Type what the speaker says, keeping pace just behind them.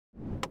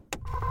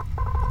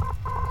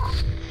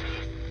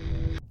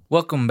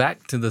Welcome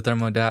back to the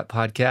Thermodiet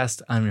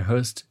Podcast. I'm your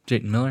host,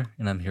 Jayden Miller,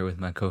 and I'm here with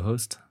my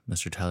co-host,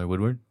 Mr. Tyler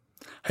Woodward.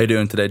 How you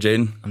doing today,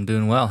 Jayden? I'm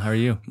doing well. How are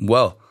you?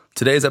 Well,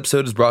 today's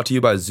episode is brought to you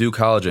by Zoo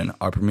Collagen,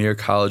 our premier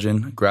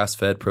collagen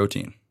grass-fed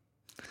protein.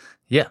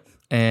 Yeah,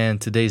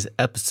 and today's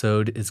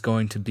episode is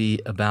going to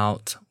be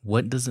about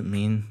what does it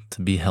mean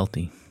to be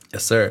healthy?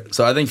 Yes, sir.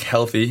 So I think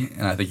healthy,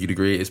 and I think you'd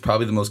agree, is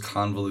probably the most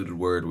convoluted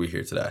word we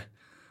hear today.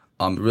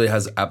 It really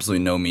has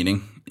absolutely no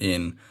meaning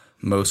in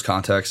most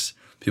contexts.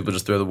 People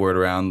just throw the word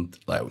around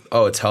like,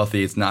 oh, it's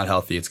healthy, it's not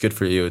healthy, it's good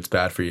for you, it's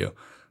bad for you.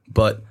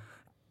 But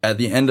at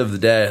the end of the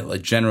day,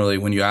 like generally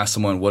when you ask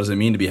someone what does it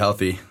mean to be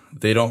healthy,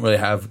 they don't really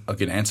have a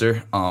good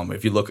answer.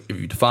 If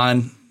you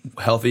define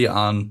healthy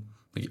on,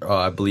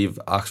 I believe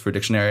Oxford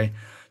Dictionary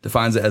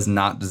defines it as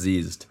not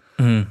diseased,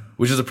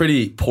 which is a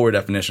pretty poor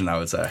definition, I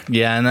would say.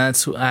 Yeah, and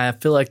I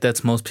feel like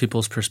that's most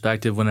people's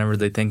perspective whenever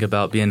they think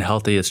about being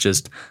healthy. It's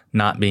just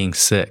not being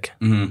sick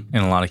in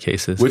a lot of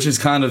cases. Which is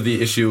kind of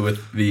the issue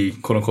with the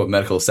quote-unquote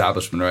medical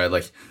establishment, right?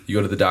 Like you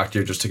go to the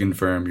doctor just to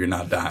confirm you're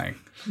not dying.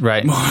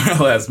 Right. More or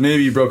less.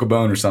 Maybe you broke a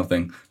bone or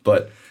something,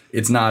 but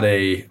it's not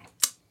a,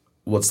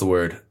 what's the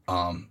word?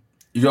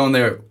 You're going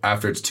there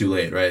after it's too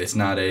late, right? It's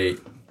not a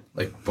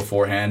like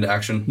beforehand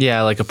action.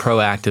 Yeah, like a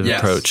proactive Yes,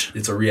 approach.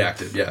 It's a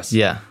reactive, yes.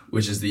 Yeah.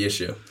 Which is the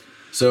issue.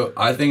 So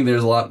I think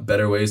there's a lot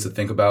better ways to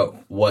think about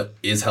what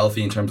is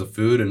healthy in terms of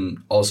food and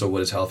also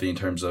what is healthy in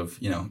terms of,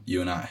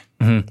 you and I.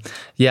 Mm-hmm.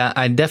 Yeah,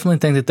 I definitely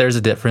think that there's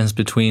a difference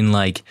between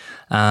like,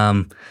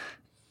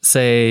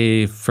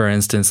 say, for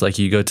instance, like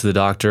you go to the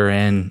doctor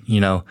and,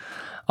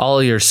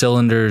 all your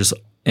cylinders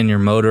in your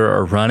motor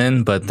are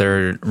running, but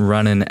they're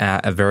running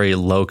at a very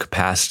low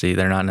capacity.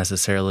 They're not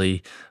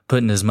necessarily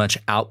putting as much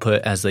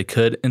output as they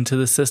could into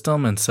the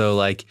system. And so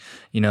like,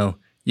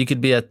 you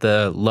could be at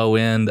the low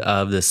end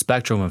of the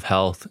spectrum of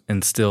health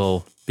and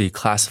still be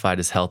classified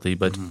as healthy,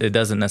 but it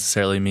doesn't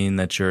necessarily mean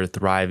that you're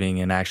thriving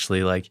and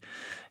actually like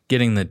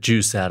getting the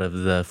juice out of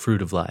the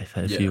fruit of life,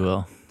 if you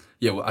will.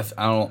 Yeah, well,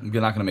 I'm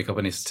not going to make up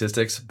any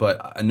statistics,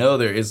 but I know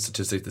there is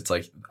statistics that's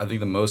like, I think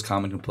the most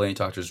common complaint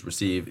doctors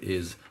receive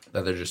is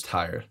that they're just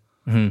tired.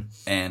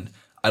 And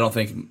I don't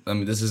think,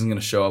 this isn't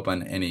going to show up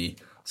on any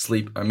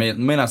sleep, or may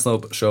not show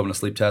up on a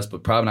sleep test,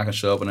 but probably not going to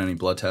show up on any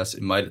blood test.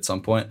 It might at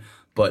some point,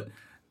 but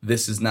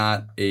this is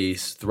not a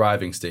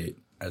thriving state,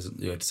 as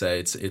you would say.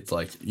 It's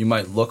like you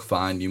might look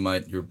fine,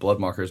 your blood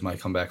markers might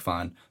come back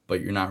fine,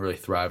 but you're not really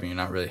thriving. You're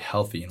not really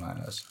healthy in my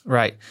eyes.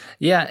 Right.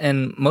 Yeah,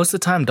 and most of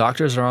the time,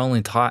 doctors are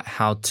only taught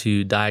how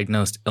to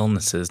diagnose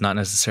illnesses, not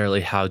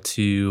necessarily how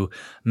to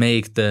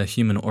make the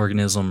human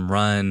organism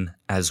run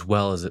as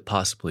well as it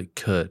possibly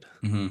could.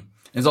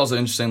 It's also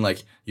interesting,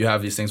 like you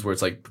have these things where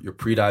it's like you're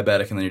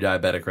pre-diabetic and then you're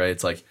diabetic, right?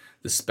 It's like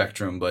the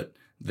spectrum, but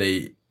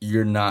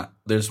you're not,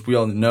 we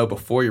all know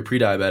before you're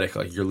pre-diabetic,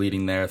 like you're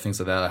leading there, things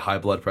like that, like high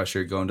blood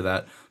pressure, going to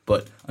that.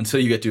 But until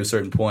you get to a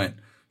certain point,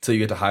 until you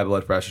get to high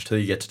blood pressure, until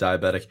you get to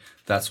diabetic,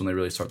 that's when they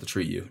really start to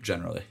treat you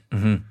generally.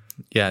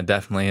 Yeah,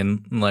 definitely.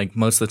 And like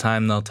most of the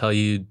time they'll tell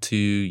you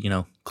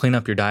to, clean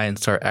up your diet and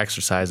start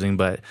exercising,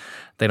 but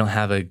they don't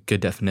have a good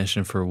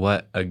definition for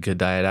what a good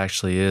diet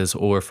actually is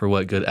or for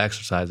what good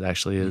exercise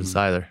actually is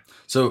either.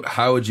 So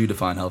how would you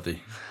define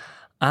healthy?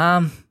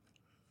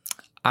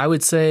 I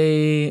would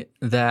say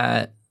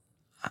that,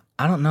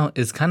 I don't know,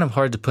 it's kind of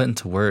hard to put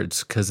into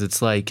words because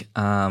it's like,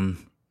 I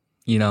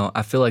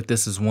feel like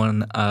this is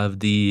one of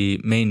the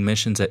main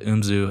missions at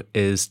UMZU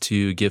is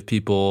to give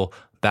people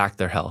back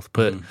their health,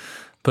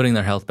 putting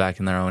their health back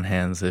in their own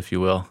hands, if you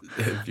will.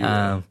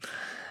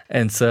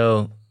 And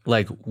so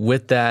like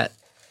with that,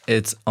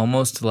 it's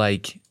almost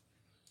like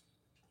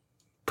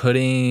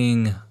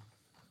putting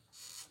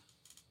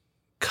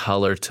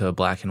color to a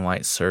black and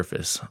white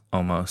surface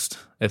almost,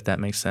 if that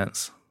makes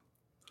sense.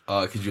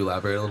 Could you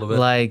elaborate a little bit?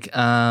 Like,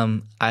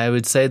 I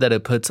would say that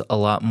it puts a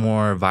lot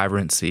more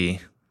vibrancy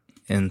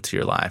into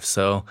your life.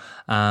 So,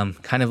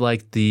 kind of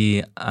like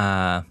the,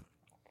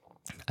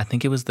 I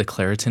think it was the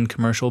Claritin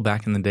commercial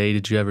back in the day.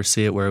 Did you ever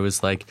see it where it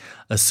was like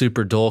a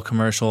super dull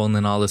commercial and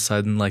then all of a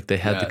sudden like they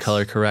had the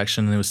color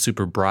correction and it was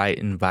super bright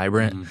and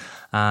vibrant?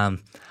 I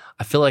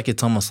feel like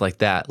it's almost like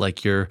that.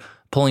 Like you're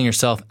pulling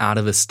yourself out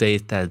of a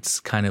state that's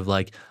kind of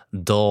like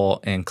dull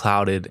and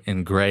clouded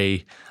and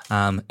gray,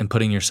 and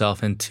putting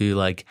yourself into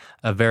like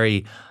a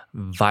very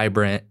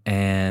vibrant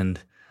and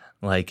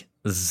like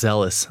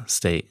zealous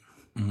state.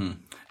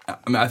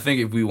 I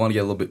think if we want to get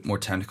a little bit more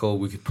technical,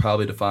 we could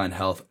probably define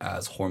health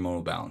as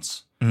hormonal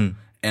balance. And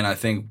I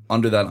think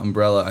under that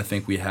umbrella, I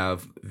think we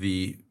have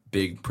the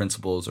big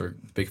principles or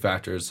big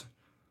factors.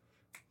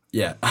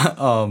 Yeah.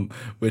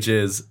 Which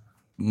is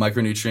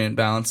micronutrient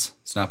balance.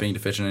 It's not being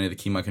deficient in any of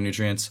the key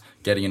micronutrients,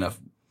 getting enough.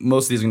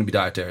 Most of these are going to be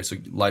dietary. So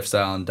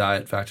lifestyle and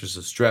diet factors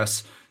of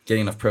stress,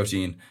 getting enough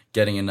protein,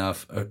 getting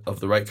enough of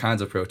the right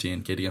kinds of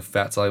protein, getting enough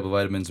fat-soluble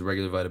vitamins and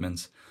regular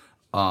vitamins.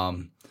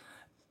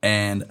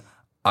 And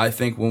I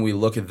think when we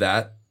look at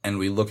that and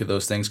we look at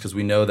those things, because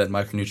we know that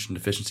micronutrient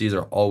deficiencies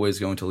are always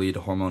going to lead to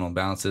hormonal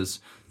imbalances.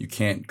 You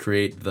can't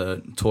create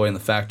the toy in the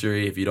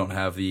factory if you don't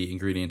have the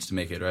ingredients to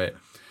make it, right?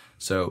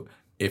 So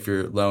if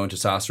you're low in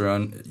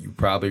testosterone, you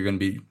probably are going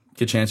to be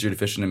good chance you're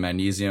deficient in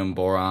magnesium,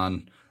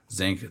 boron,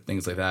 zinc,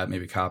 things like that,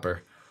 maybe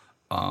copper.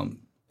 And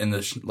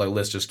the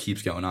list just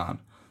keeps going on.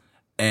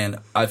 And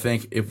I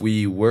think if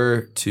we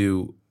were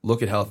to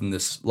look at health in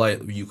this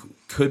light, you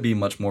could be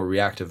much more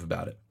reactive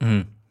about it.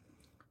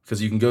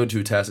 Because you can go to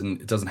a test,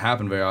 and it doesn't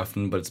happen very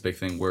often, but it's a big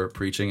thing we're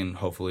preaching and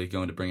hopefully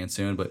going to bring in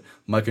soon. But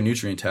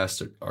micronutrient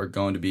tests are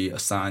going to be a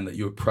sign that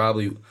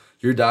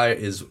your diet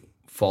is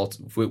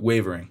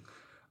wavering.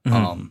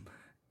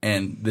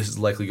 And this is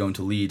likely going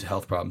to lead to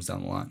health problems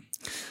down the line.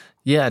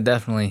 Yeah,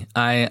 definitely.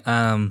 I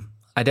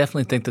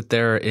definitely think that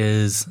there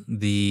is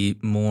the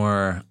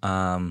more,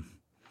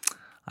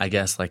 I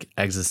guess, like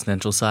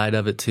existential side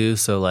of it too.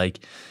 So like,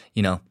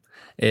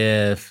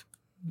 if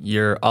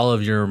all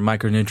of your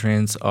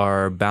micronutrients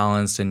are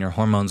balanced and your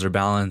hormones are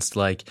balanced,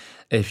 like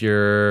if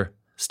you're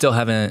still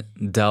haven't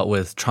dealt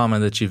with trauma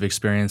that you've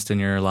experienced in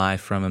your life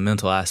from a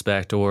mental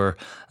aspect, or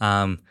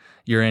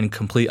you're in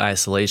complete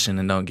isolation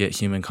and don't get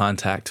human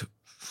contact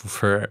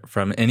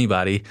from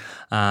anybody,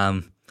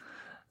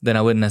 then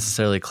I wouldn't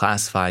necessarily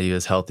classify you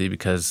as healthy,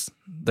 because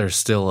there's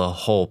still a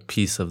whole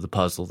piece of the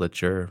puzzle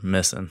that you're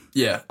missing.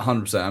 Yeah,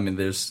 100%. I mean,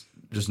 there's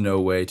just no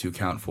way to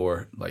account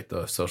for like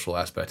the social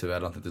aspect of it. I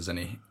don't think there's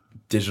any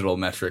digital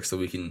metrics that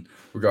we can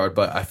regard,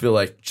 but I feel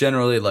like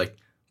generally, like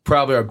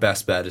probably our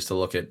best bet is to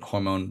look at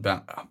hormone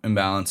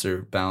imbalance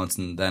or balance,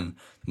 and then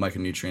the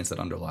micronutrients that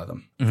underlie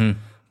them.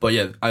 But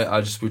yeah, we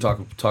were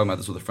talking about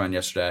this with a friend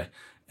yesterday,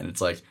 and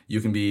it's like you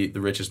can be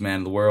the richest man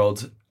in the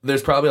world.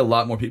 There's probably a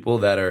lot more people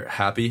that are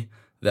happy,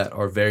 that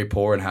are very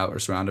poor and are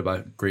surrounded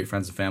by great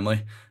friends and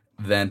family,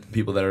 than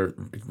people that are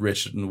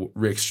rich and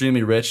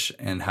extremely rich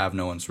and have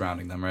no one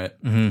surrounding them, right?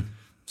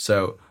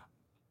 So,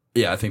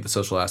 yeah, I think the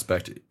social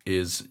aspect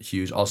is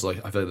huge. Also,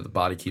 like I feel like the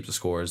body keeps a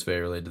score is very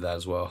related to that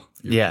as well.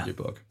 Your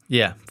book.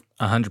 Yeah,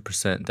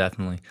 100%,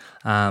 definitely.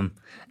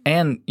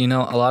 And, a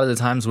lot of the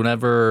times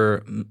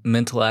whenever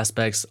mental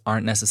aspects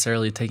aren't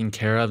necessarily taken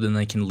care of, then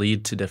they can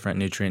lead to different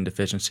nutrient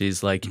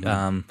deficiencies. Like,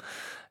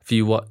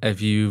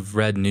 if you've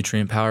read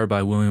Nutrient Power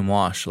by William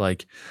Walsh,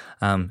 like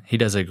he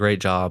does a great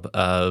job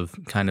of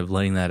kind of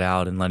laying that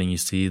out and letting you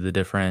see the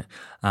different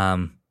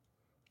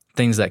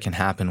things that can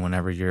happen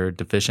whenever you're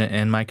deficient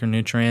in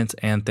micronutrients,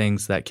 and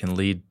things that can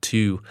lead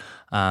to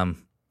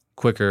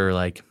quicker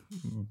like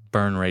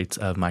burn rates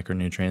of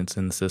micronutrients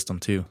in the system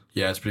too.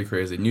 Yeah, it's pretty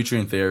crazy.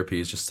 Nutrient therapy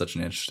is just such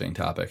an interesting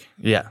topic.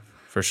 Yeah,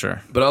 for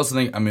sure. But I also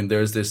think,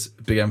 there's this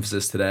big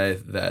emphasis today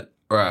that,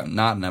 or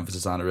not an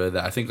emphasis on it really,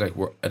 that I think like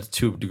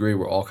to a degree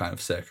we're all kind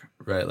of sick,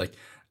 right? Like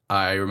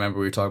I remember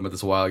we were talking about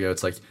this a while ago.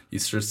 It's like you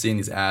start seeing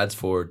these ads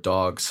for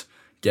dogs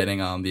getting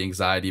the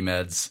anxiety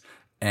meds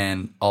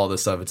and all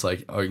this stuff. It's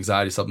like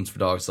anxiety supplements for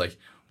dogs. Like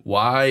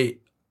why?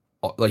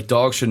 Like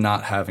dogs should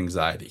not have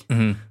anxiety.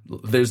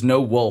 There's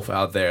no wolf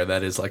out there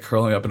that is like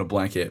curling up in a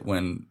blanket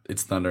when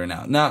it's thundering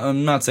out. Now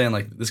I'm not saying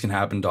like this can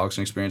happen. Dogs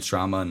can experience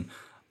trauma,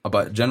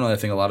 but generally I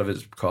think a lot of it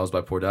is caused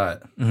by poor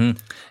diet.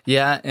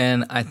 Yeah,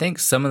 and I think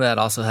some of that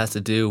also has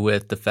to do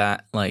with the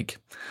fact, like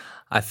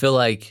I feel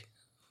like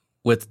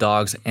with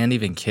dogs and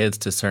even kids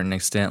to a certain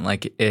extent,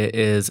 like it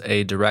is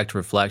a direct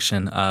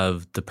reflection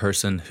of the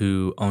person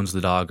who owns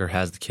the dog or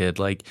has the kid.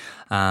 Like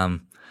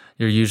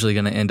you're usually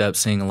going to end up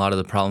seeing a lot of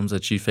the problems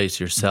that you face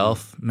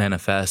yourself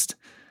manifest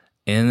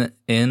in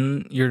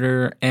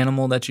your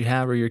animal that you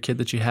have or your kid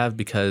that you have,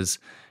 because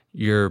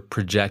you're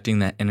projecting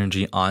that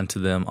energy onto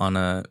them on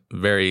a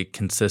very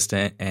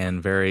consistent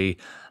and very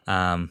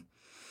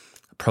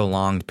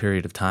prolonged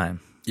period of time.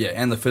 Yeah,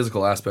 and the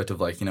physical aspect of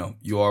like,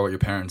 you are what your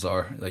parents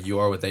are. Like you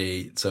are what they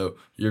ate. So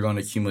you're going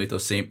to accumulate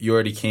those same, you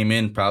already came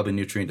in probably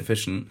nutrient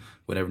deficient,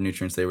 whatever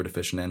nutrients they were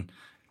deficient in.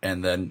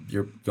 And then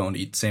you're going to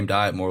eat the same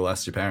diet more or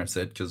less your parents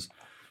did, because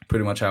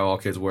pretty much how all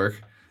kids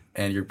work.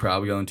 And you're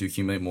probably going to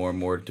accumulate more and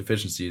more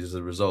deficiencies as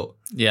a result.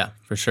 Yeah,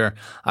 for sure.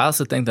 I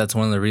also think that's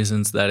one of the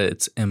reasons that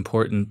it's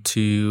important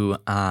to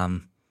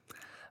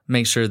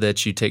make sure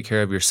that you take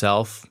care of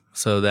yourself,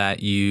 so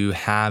that you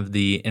have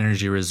the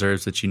energy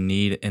reserves that you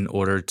need in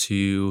order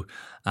to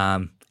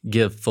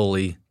give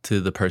fully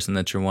to the person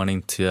that you're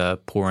wanting to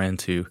pour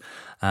into.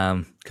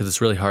 Because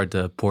it's really hard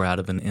to pour out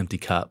of an empty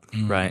cup,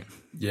 right?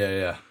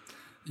 Yeah,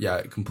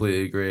 I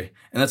completely agree.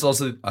 And that's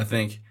also, I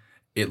think,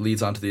 it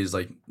leads on to these,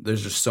 like,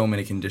 there's just so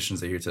many conditions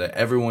that you hear today.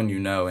 Everyone you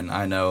know and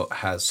I know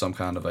has some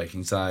kind of, like,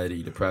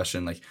 anxiety,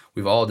 depression. Like,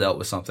 we've all dealt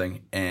with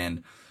something.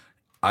 And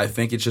I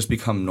think it's just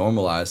become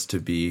normalized to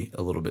be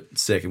a little bit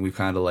sick. And we've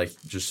kind of, like,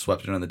 just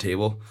swept it under the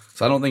table.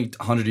 So I don't think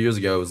 100 years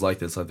ago it was like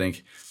this. I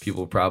think people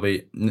were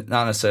probably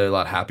not necessarily a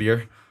lot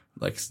happier.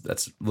 Like,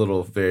 that's a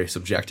little very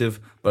subjective.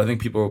 But I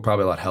think people were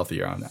probably a lot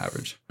healthier on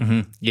average.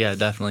 Yeah,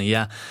 definitely.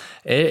 Yeah.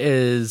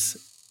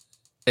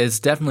 It's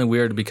definitely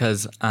weird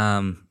because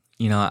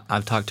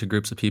I've talked to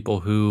groups of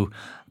people who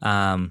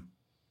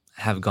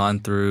have gone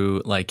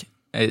through, like,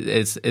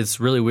 it's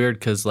really weird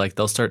because, like,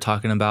 they'll start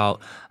talking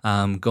about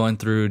going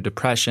through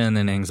depression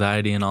and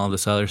anxiety and all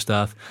this other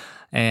stuff.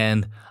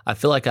 And I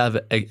feel like I've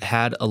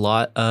had a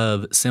lot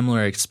of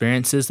similar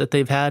experiences that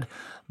they've had,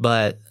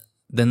 but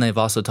then they've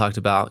also talked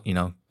about,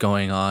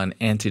 going on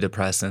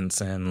antidepressants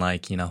and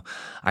like,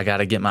 I got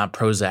to get my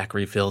Prozac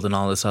refilled and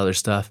all this other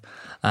stuff.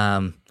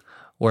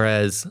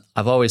 Whereas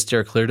I've always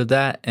steered clear to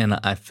that, and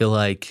I feel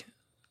like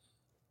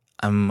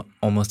I'm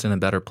almost in a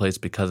better place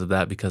because of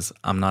that, because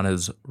I'm not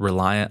as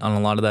reliant on a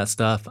lot of that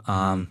stuff.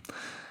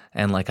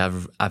 And like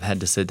I've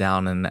had to sit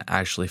down and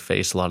actually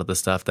face a lot of the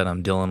stuff that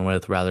I'm dealing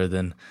with rather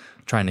than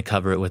trying to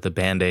cover it with a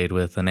Band-Aid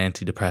with an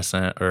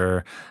antidepressant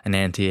or an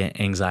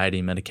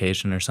anti-anxiety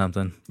medication or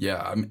something.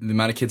 Yeah, I mean, the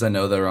amount of kids I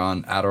know that are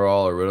on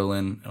Adderall or Ritalin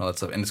and all that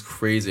stuff, and it's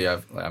crazy.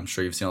 I'm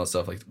sure you've seen all that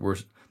stuff. Like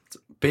it's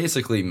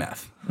basically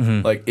meth.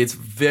 Like it's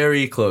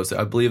very close.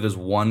 I believe there's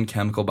one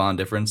chemical bond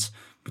difference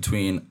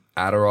between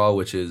Adderall,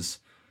 which is,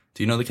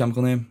 do you know the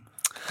chemical name?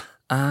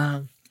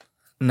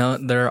 No,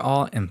 they're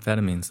all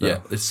amphetamines, though. Yeah,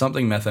 it's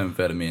something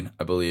methamphetamine,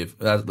 I believe.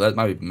 That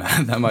might be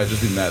meth. That might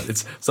just be meth.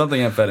 It's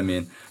something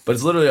amphetamine, but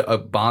it's literally a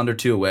bond or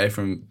two away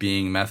from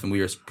being meth, and we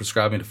are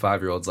prescribing to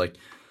 5-year-olds. Like,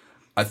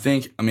 we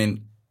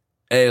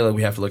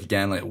have to look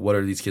again, like, what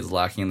are these kids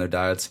lacking in their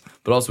diets?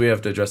 But also we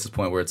have to address this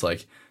point where it's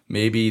like,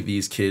 maybe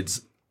these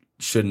kids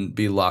shouldn't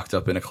be locked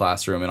up in a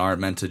classroom and aren't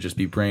meant to just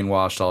be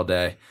brainwashed all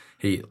day,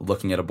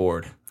 looking at a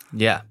board.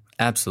 Yeah.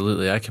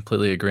 Absolutely. I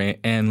completely agree.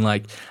 And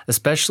like,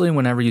 especially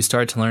whenever you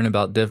start to learn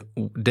about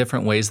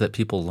different ways that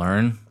people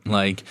learn,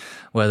 like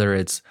whether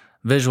it's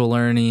visual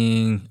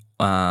learning,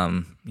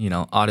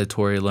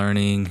 auditory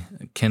learning,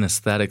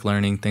 kinesthetic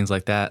learning, things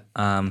like that.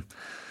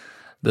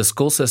 The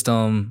school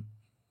system,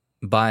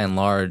 by and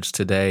large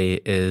today,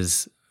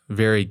 is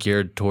very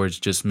geared towards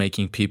just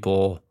making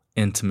people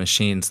into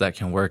machines that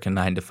can work a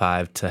 9 to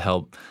 5 to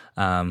help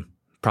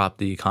prop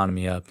the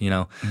economy up.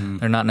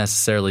 They're not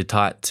necessarily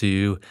taught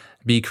to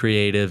be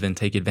creative and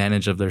take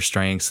advantage of their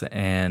strengths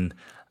and,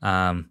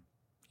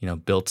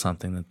 build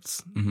something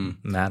that's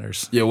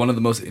matters. Yeah, one of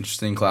the most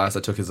interesting class I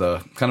took as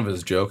a kind of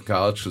as a joke in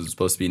college, because it was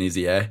supposed to be an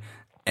easy A,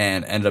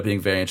 and ended up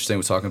being very interesting,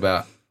 was talking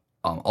about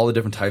all the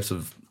different types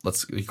of,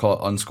 we call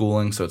it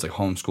unschooling, so it's like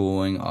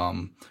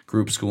homeschooling,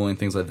 group schooling,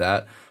 things like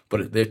that.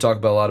 But they talk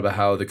about a lot about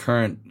how the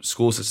current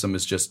school system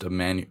is just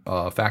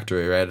a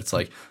factory, right? It's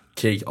like,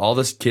 all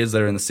the kids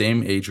that are in the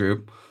same age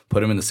group,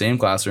 put them in the same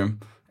classroom,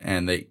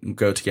 and they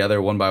go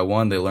together one by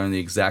one. They learn the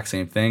exact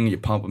same thing. You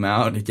pump them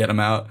out, you get them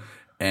out,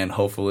 and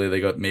hopefully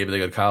maybe they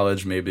go to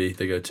college, maybe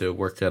they go to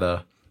work at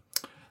a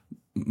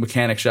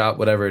mechanic shop,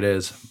 whatever it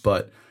is.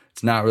 But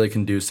it's not really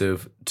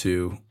conducive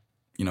to,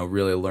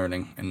 really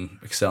learning and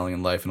excelling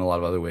in life in a lot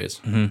of other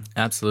ways. Mm-hmm.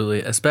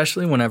 Absolutely.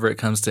 Especially whenever it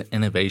comes to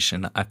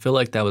innovation. I feel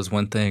like that was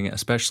one thing,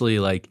 especially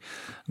like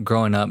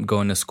growing up,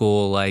 going to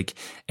school, like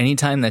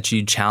anytime that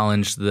you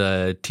challenged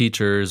the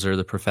teachers or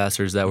the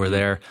professors that were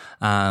there,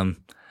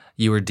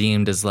 you were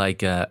deemed as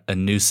like a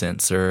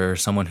nuisance or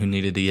someone who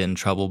needed to get in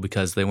trouble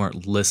because they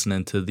weren't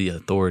listening to the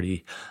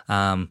authority.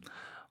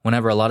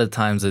 Whenever a lot of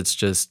times it's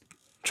just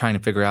trying to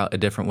figure out a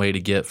different way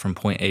to get from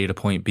point A to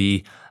point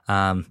B,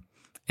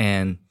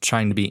 and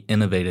trying to be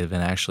innovative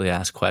and actually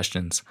ask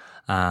questions,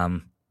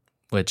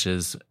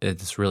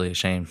 it's really a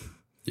shame.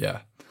 Yeah.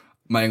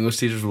 My English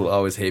teachers would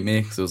always hate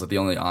me because it was like the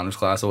only honors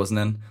class I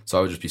wasn't in. So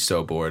I would just be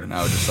so bored, and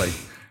I would just like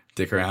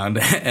dick around,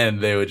 and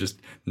they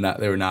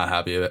were not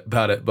happy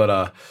about it.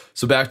 But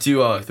so back to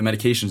the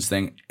medications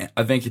thing.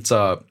 I think it's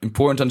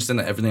important to understand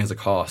that everything has a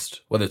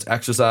cost, whether it's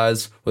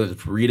exercise, whether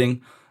it's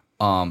reading,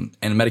 and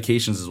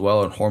medications as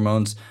well, and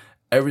hormones.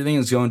 Everything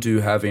is going to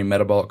have a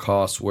metabolic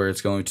cost where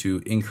it's going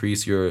to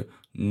increase your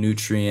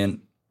nutrient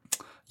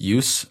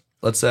use,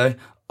 let's say,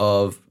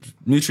 of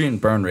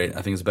nutrient burn rate,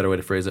 I think is a better way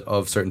to phrase it,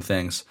 of certain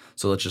things.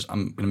 So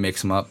I'm going to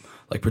mix them up.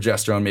 Like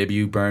progesterone, maybe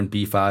you burn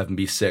B5 and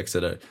B6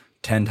 at a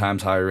 10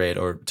 times higher rate,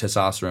 or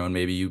testosterone,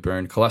 maybe you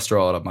burn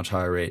cholesterol at a much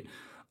higher rate.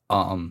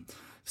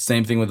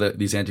 Same thing with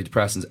these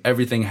antidepressants.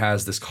 Everything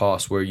has this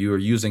cost where you are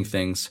using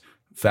things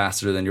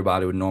faster than your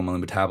body would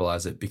normally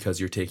metabolize it because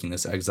you're taking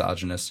this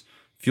exogenous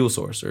fuel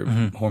source or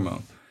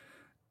hormone.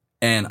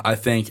 And I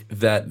think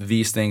that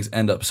these things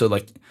end up, so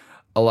like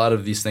a lot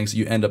of these things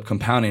you end up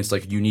compounding. It's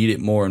like you need it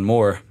more and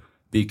more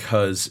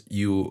because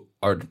you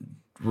are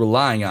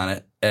relying on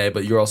it,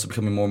 but you're also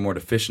becoming more and more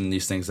deficient in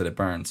these things that it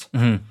burns.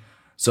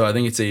 So I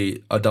think it's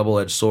a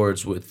double-edged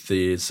sword with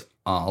these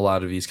a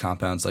lot of these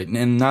compounds. Like,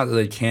 and not that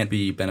they can't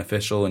be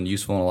beneficial and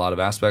useful in a lot of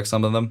aspects,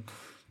 some of them,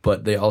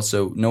 but they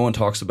also, no one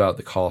talks about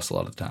the cost a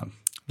lot of the time.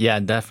 Yeah,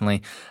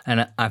 definitely.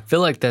 And I feel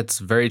like that's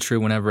very true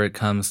whenever it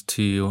comes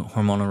to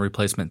hormonal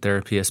replacement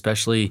therapy,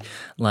 especially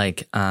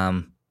like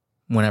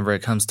whenever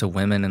it comes to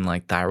women and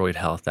like thyroid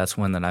health. That's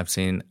one that I've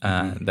seen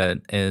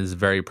that is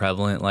very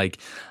prevalent. Like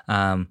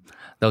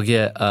they'll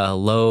get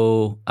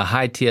a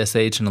high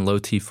TSH and a low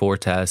T4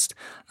 test.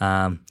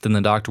 Then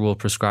the doctor will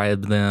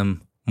prescribe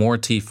them more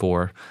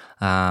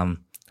T4,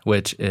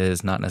 which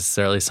is not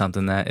necessarily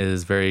something that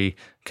is very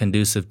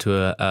conducive to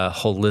a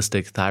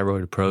holistic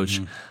thyroid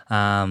approach.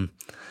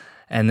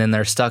 And then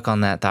they're stuck on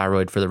that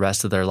thyroid for the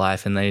rest of their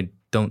life, and they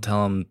don't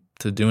tell them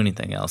to do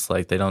anything else.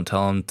 Like they don't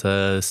tell them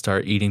to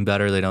start eating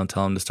better. They don't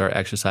tell them to start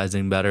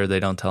exercising better. They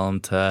don't tell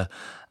them to,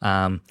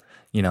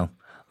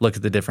 look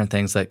at the different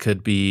things that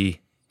could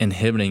be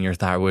inhibiting your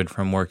thyroid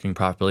from working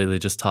properly. They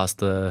just toss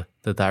the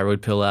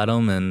thyroid pill at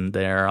them, and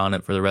they're on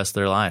it for the rest of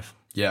their life.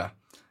 Yeah.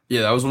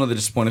 Yeah, that was one of the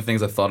disappointing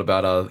things I thought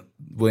about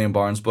William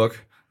Barnes'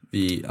 book,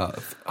 the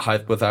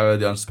Hypothyroid,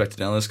 the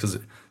Unsuspected Illness, because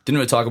it didn't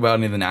really talk about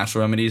any of the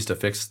natural remedies to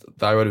fix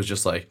thyroid. It was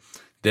just like,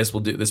 this will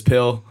do, this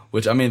pill,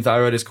 which, I mean,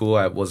 thyroid is cool.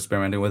 I was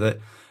experimenting with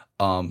it.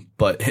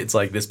 But it's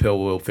like, this pill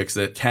will fix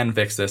it, can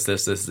fix this, and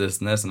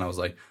this. And I was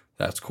like,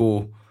 that's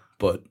cool.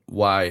 But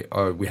why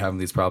are we having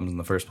these problems in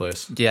the first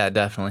place? Yeah,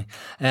 definitely.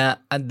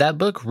 That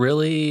book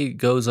really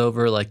goes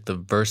over like the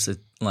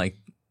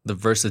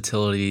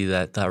versatility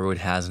that thyroid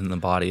has in the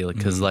body,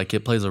 because like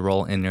it plays a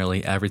role in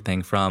nearly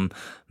everything from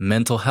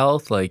mental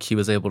health. Like he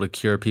was able to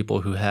cure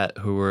people who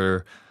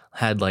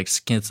had like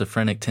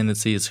schizophrenic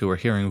tendencies, who were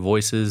hearing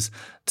voices,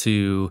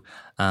 to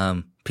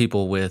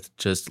people with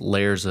just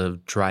layers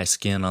of dry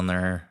skin on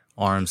their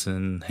arms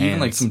and hands. Even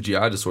like some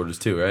GI disorders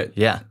too, right?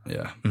 Yeah.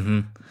 Yeah.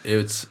 Mm-hmm.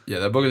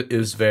 That book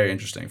is very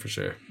interesting for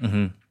sure.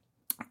 Mm-hmm.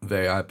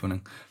 Very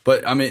eye-opening.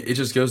 But I mean, it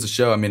just goes to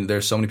show, I mean,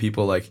 there's so many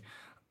people like,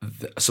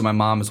 so my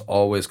mom is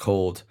always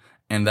cold,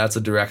 and that's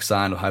a direct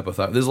sign of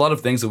hypothyroid. There's a lot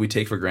of things that we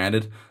take for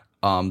granted,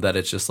 that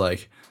it's just so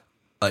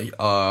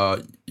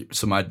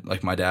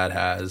my dad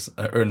has,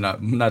 or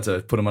not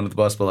to put him under the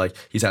bus, but like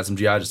he's had some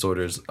GI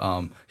disorders.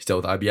 He's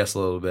dealt with IBS a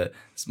little bit.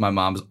 My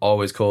mom's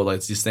always cold. Like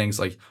it's these things,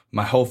 like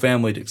my whole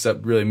family,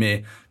 except really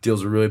me,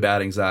 deals with really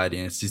bad anxiety,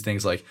 and it's these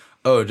things like,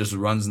 oh, it just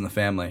runs in the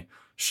family.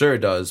 Sure it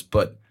does,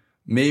 but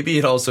maybe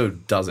it also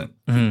doesn't.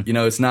 Mm-hmm. You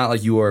know, it's not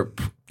like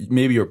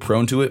maybe you're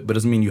prone to it, but it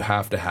doesn't mean you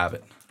have to have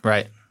it.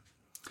 Right.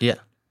 Yeah,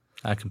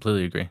 I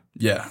completely agree.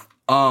 Yeah.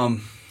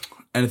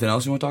 Anything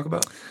else you want to talk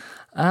about?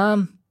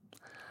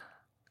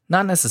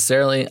 Not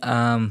necessarily.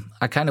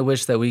 I kind of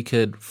wish that we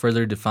could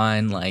further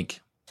define like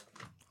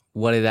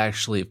what it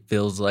actually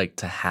feels like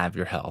to have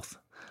your health,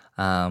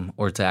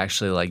 or to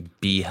actually like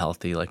be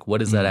healthy. Like, what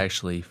does that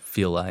actually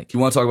feel like? You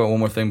want to talk about one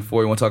more thing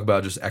before you want to talk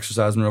about just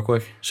exercising real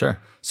quick? Sure.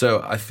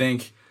 So I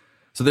think,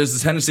 there's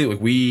this tendency,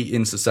 like we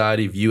in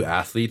society view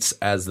athletes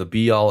as the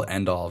be all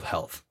end all of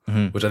health,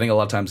 which I think a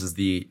lot of times is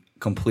the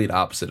complete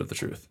opposite of the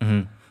truth.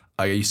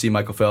 Mm-hmm. You see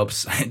Michael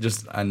Phelps,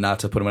 just not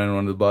to put him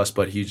under the bus,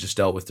 but he just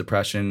dealt with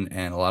depression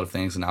and a lot of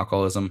things and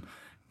alcoholism.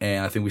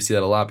 And I think we see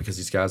that a lot because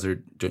these guys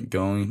are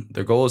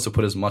their goal is to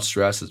put as much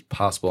stress as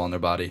possible on their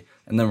body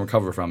and then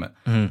recover from it.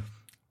 Mm-hmm.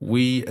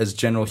 We as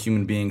general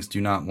human beings do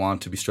not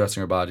want to be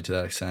stressing our body to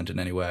that extent in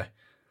any way.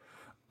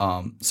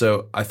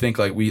 So I think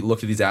like we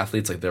look at these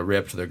athletes, like they're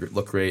ripped, they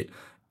look great,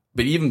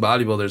 but even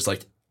bodybuilders,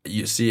 like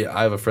you see,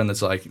 I have a friend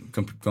that's like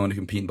going to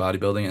compete in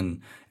bodybuilding,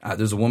 and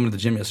there's a woman at the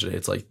gym yesterday.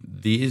 It's like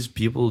these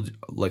people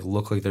like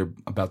look like they're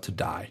about to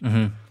die,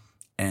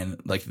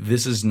 and like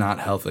this is not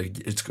healthy. Like,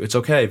 it's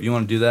okay if you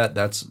want to do that.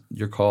 That's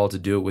your call to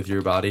do it with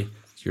your body.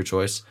 It's your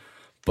choice.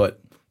 But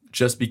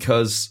just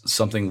because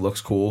something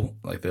looks cool,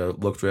 like they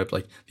look ripped,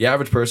 like the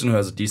average person who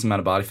has a decent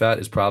amount of body fat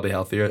is probably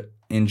healthier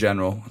in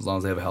general, as long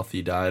as they have a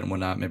healthy diet and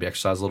whatnot, maybe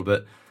exercise a little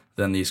bit,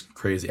 than these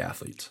crazy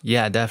athletes.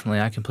 Yeah, definitely.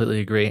 I completely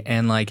agree.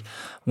 And like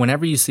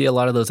whenever you see a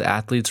lot of those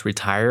athletes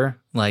retire,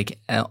 like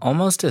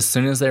almost as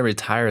soon as they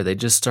retire, they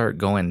just start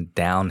going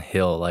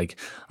downhill. Like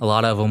a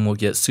lot of them will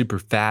get super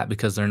fat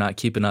because they're not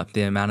keeping up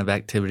the amount of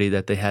activity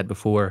that they had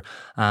before.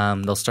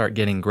 They'll start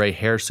getting gray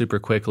hair super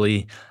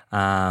quickly.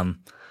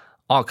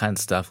 All kinds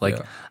of stuff. Like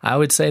I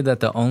would say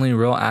that the only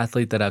real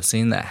athlete that I've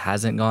seen that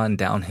hasn't gone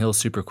downhill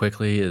super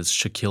quickly is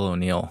Shaquille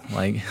O'Neal.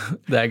 Like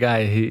that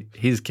guy,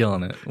 he's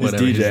killing it.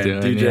 Whatever he's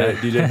doing.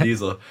 DJ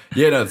Diesel.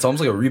 Yeah, no, it's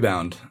almost like a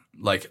rebound.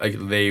 Like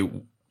they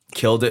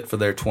killed it for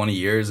their 20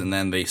 years and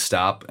then they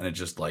stop and it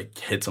just like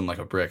hits them like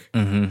a brick.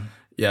 Mm-hmm.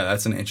 Yeah,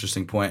 that's an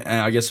interesting point.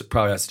 And I guess it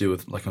probably has to do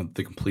with like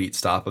the complete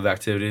stop of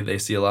activity they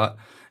see a lot.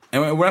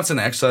 And we're not saying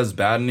that exercise is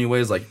bad in any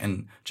ways. Like,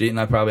 and Jake and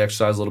I probably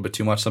exercise a little bit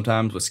too much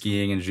sometimes with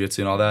skiing and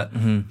jiu-jitsu and all that.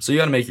 Mm-hmm. So you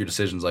got to make your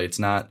decisions. Like, it's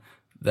not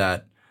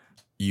that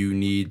you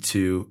need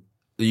to.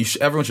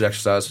 Everyone should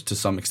exercise to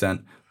some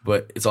extent,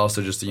 but it's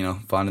also just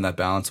finding that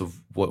balance of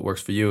what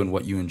works for you and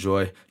what you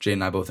enjoy. Jake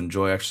and I both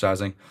enjoy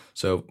exercising,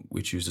 so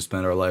we choose to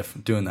spend our life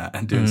doing that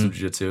and doing some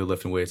jiu-jitsu,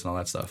 lifting weights, and all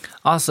that stuff.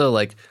 Also,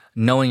 like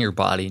knowing your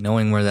body,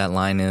 knowing where that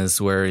line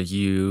is, where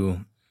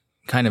you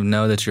kind of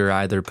know that you're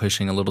either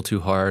pushing a little too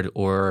hard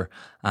or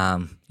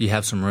you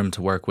have some room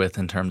to work with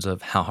in terms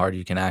of how hard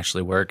you can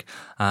actually work,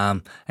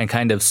 and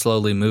kind of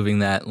slowly moving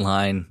that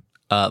line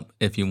up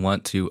if you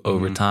want to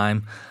over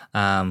time,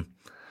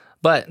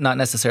 but not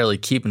necessarily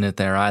keeping it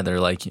there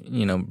either. Like,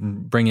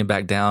 bring it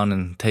back down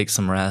and take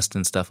some rest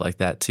and stuff like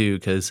that too,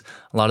 because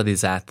a lot of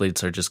these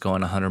athletes are just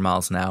going 100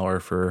 miles an hour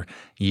for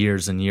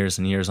years and years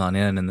and years on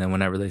end, and then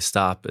whenever they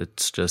stop,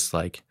 it's just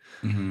like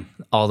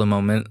all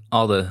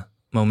the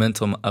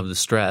momentum of the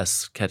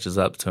stress catches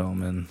up to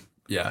them. And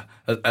yeah,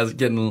 as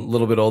getting a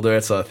little bit older,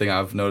 it's a thing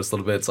I've noticed a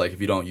little bit. It's like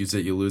if you don't use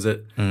it, you lose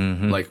it.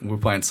 Like we're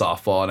playing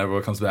softball and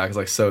everyone comes back, it's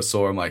like so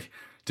sore. I'm like,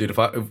 dude, if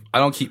I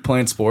don't keep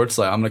playing sports,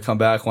 like I'm gonna come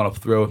back, want to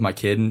throw with my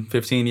kid in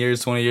 15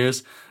 years, 20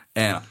 years,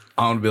 and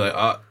I'm gonna be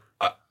like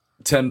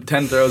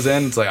 10 throws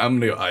in, it's like I'm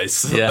gonna go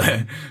ice.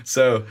 Yeah.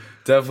 So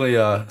definitely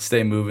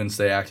stay moving,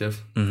 stay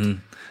active.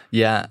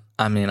 Yeah,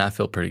 I mean, I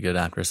feel pretty good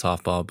after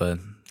softball, but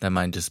that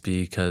might just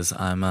be because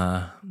I'm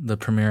the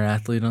premier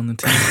athlete on the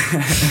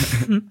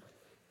team.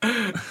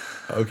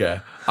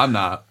 Okay. I'm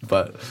not,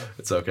 but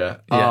it's okay.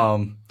 Yeah.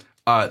 All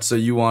right, so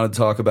you want to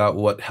talk about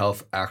what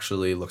health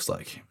actually looks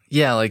like.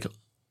 Yeah, like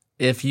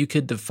if you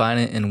could define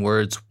it in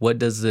words, what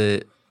does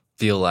it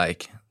feel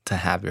like to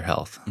have your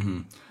health?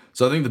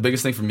 So I think the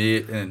biggest thing for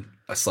me, and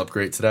I slept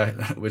great today,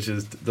 which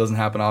doesn't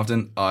happen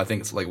often. I think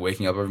it's like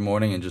waking up every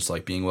morning and just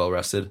like being well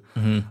rested.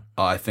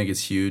 I think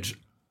it's huge,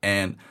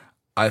 and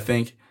I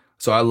think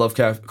so. I love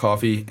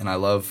coffee, and I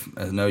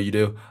know you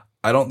do.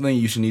 I don't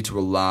think you should need to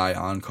rely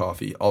on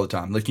coffee all the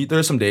time. Like there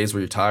are some days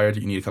where you're tired,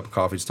 you need a cup of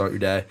coffee to start your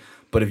day.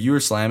 But if you were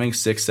slamming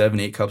 6, 7,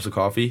 8 cups of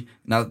coffee,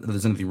 not that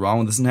there's anything wrong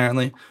with this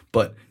inherently,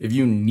 but if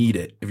you need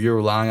it, if you're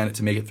relying on it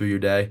to make it through your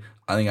day,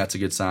 I think that's a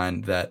good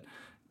sign that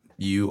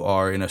you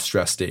are in a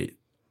stress state.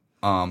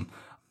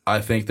 I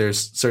think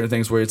there's certain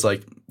things where it's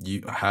like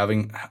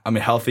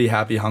healthy,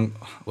 happy,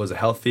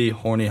 healthy,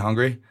 horny,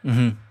 hungry?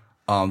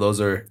 Those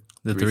are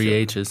The 3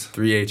 H's.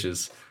 3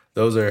 H's.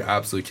 Those are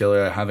absolutely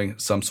killer. Having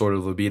some sort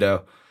of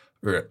libido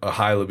or a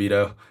high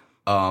libido.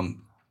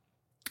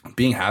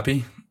 Being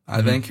happy,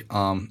 I think.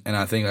 And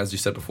I think, as you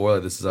said before,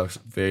 like, this is a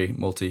very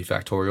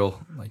multifactorial.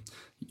 Like,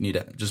 you need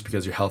it. Just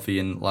because you're healthy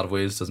in a lot of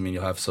ways doesn't mean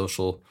you'll have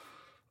social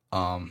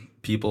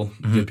people,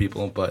 good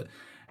people.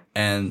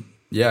 And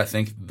yeah, I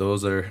think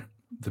those are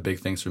the big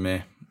things for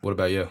me. What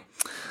about you?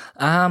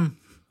 I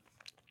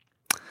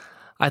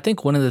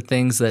think one of the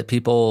things that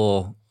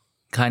people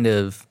kind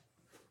of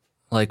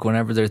like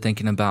whenever they're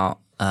thinking about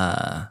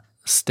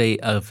state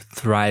of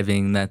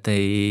thriving that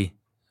they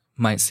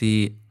might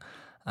see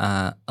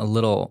a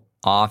little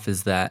off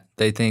is that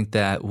they think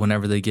that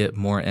whenever they get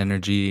more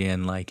energy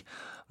and like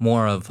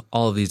more of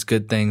all of these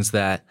good things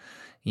that,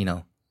 you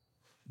know,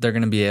 they're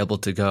going to be able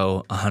to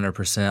go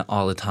 100%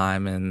 all the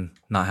time and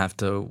not have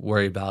to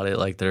worry about it.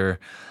 Like they're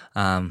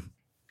going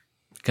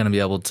to be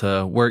able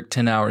to work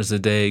 10 hours a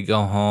day,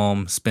 go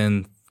home,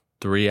 spend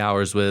 3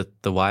 hours with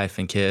the wife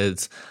and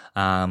kids,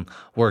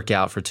 work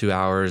out for 2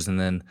 hours, and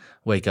then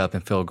wake up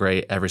and feel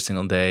great every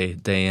single day,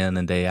 day in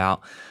and day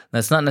out.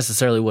 That's not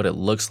necessarily what it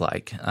looks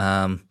like.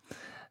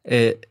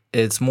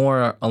 It's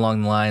more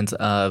along the lines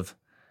of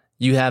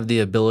you have the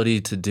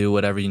ability to do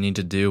whatever you need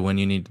to do when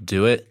you need to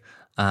do it.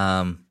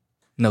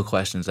 No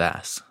questions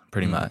asked,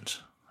 pretty much,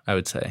 I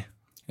would say.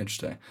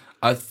 Interesting.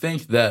 I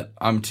think that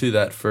I'm to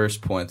that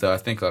first point, though.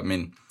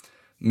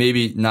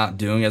 Maybe not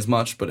doing as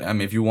much, but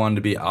if you wanted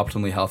to be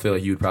optimally healthy,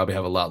 like you would probably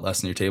have a lot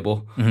less on your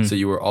table. So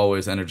you were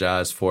always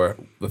energized for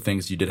the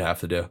things you did have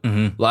to do.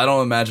 Well, I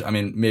don't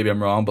imagine, maybe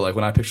I'm wrong, but like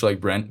when I picture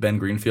like Ben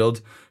Greenfield,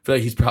 I feel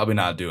like he's probably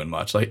not doing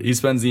much. Like he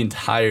spends the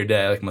entire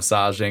day like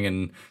massaging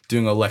and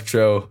doing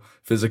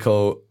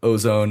electrophysical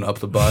ozone up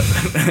the butt.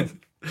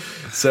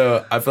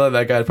 So I feel like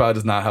that guy probably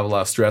does not have a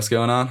lot of stress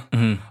going on.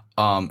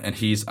 And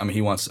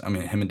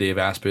him and Dave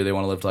Asprey, they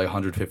want to live to like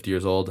 150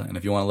 years old. And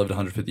if you want to live to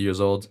 150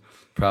 years old,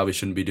 probably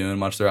shouldn't be doing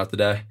much throughout the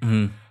day.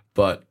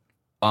 But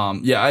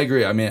yeah, I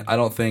agree. I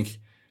don't think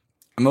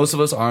most of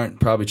us aren't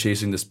probably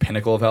chasing this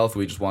pinnacle of health.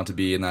 We just want to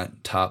be in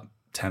that top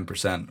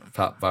 10%,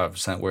 top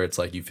 5% where it's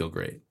like you feel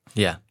great.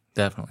 Yeah,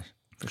 definitely.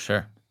 For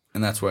sure.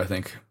 And that's where I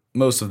think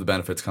most of the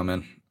benefits come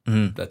in.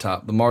 That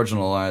top, the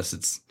marginalized,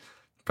 it's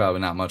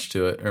probably not much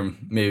to it. Or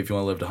maybe if you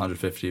want to live to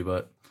 150,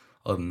 but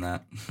other than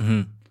that.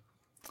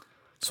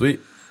 Sweet.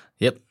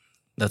 Yep.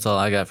 That's all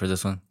I got for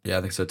this one. Yeah,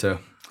 I think so too.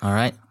 All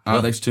right.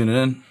 Thanks for tuning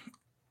in,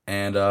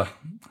 and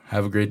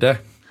have a great day.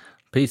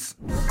 Peace.